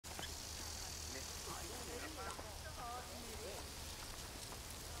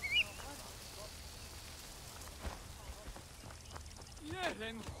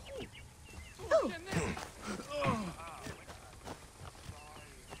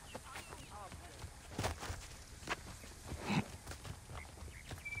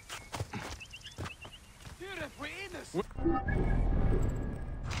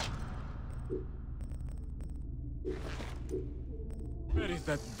Where is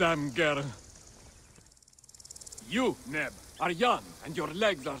that damn girl? You, Neb, are young and your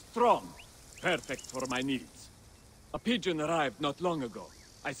legs are strong. Perfect for my needs. A pigeon arrived not long ago.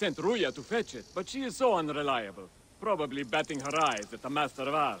 I sent Ruya to fetch it, but she is so unreliable. Probably batting her eyes at the Master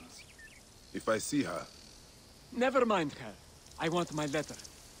of Arms. If I see her... Never mind her. I want my letter.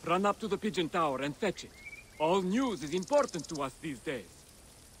 Run up to the pigeon tower and fetch it. All news is important to us these days.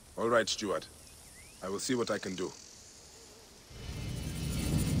 All right, Steward. I will see what I can do.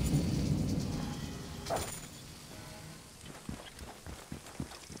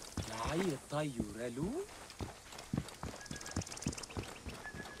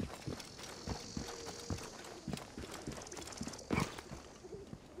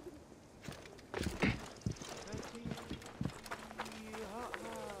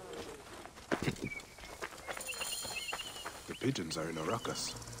 The pigeons are in a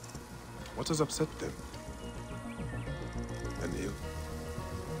ruckus. What has upset them? Anil?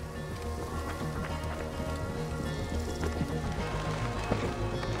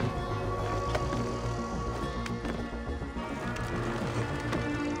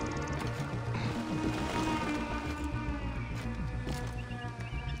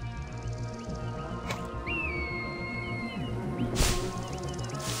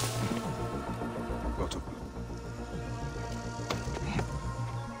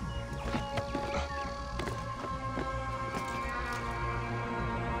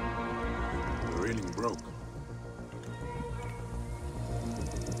 Broke.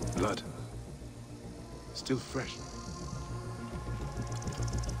 Blood. Still fresh.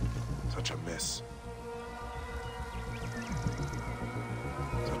 Such a mess.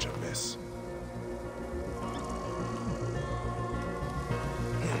 Such a mess.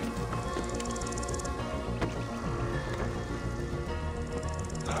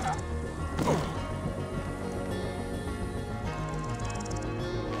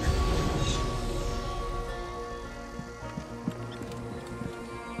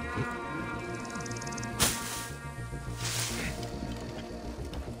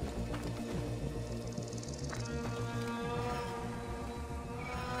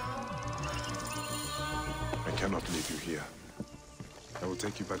 I cannot leave you here. I will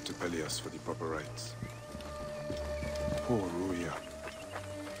take you back to Pelias for the proper rites. Poor Ruya.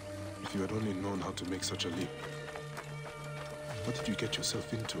 If you had only known how to make such a leap. What did you get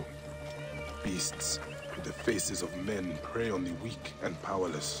yourself into? Beasts with the faces of men prey on the weak and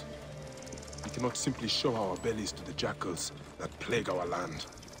powerless. We cannot simply show our bellies to the jackals that plague our land.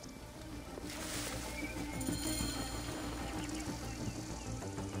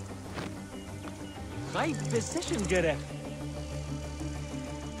 Right decision, Gerek.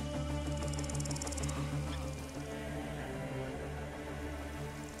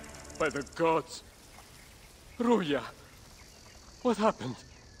 By the gods! Ruya! What happened?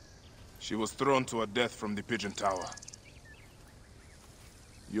 She was thrown to her death from the pigeon tower.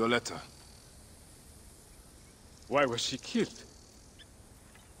 Your letter. Why was she killed?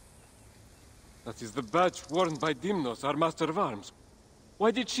 That is the badge worn by Dimnos, our Master of Arms.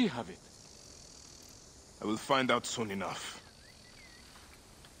 Why did she have it? I will find out soon enough.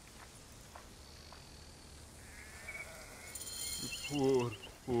 Poor,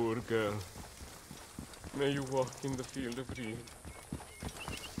 poor girl. May you walk in the field of Reed.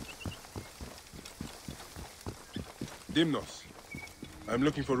 Dimnos, I'm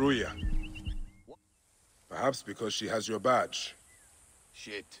looking for Ruya. Perhaps because she has your badge.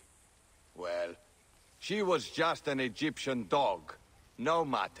 Shit. Well, she was just an Egyptian dog. No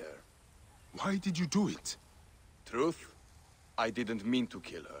matter. Why did you do it? Truth? I didn't mean to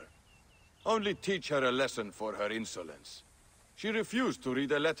kill her. Only teach her a lesson for her insolence. She refused to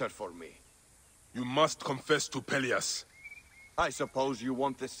read a letter for me. You must confess to Pelias. I suppose you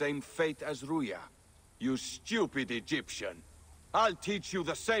want the same fate as Ruya. You stupid Egyptian. I'll teach you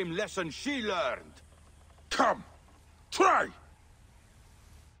the same lesson she learned. Come! Try!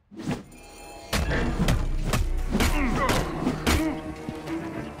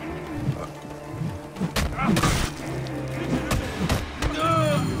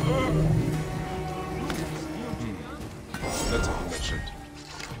 That's how he mentioned.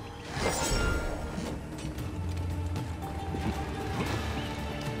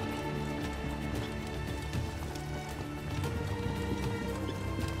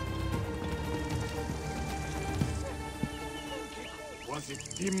 Was it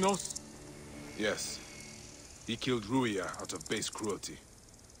Dimnos? Yes. He killed Ruia out of base cruelty.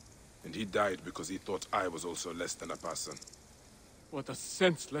 And he died because he thought I was also less than a person. What a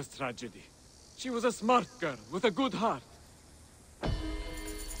senseless tragedy. She was a smart girl with a good heart.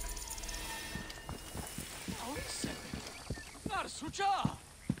 Narsucha!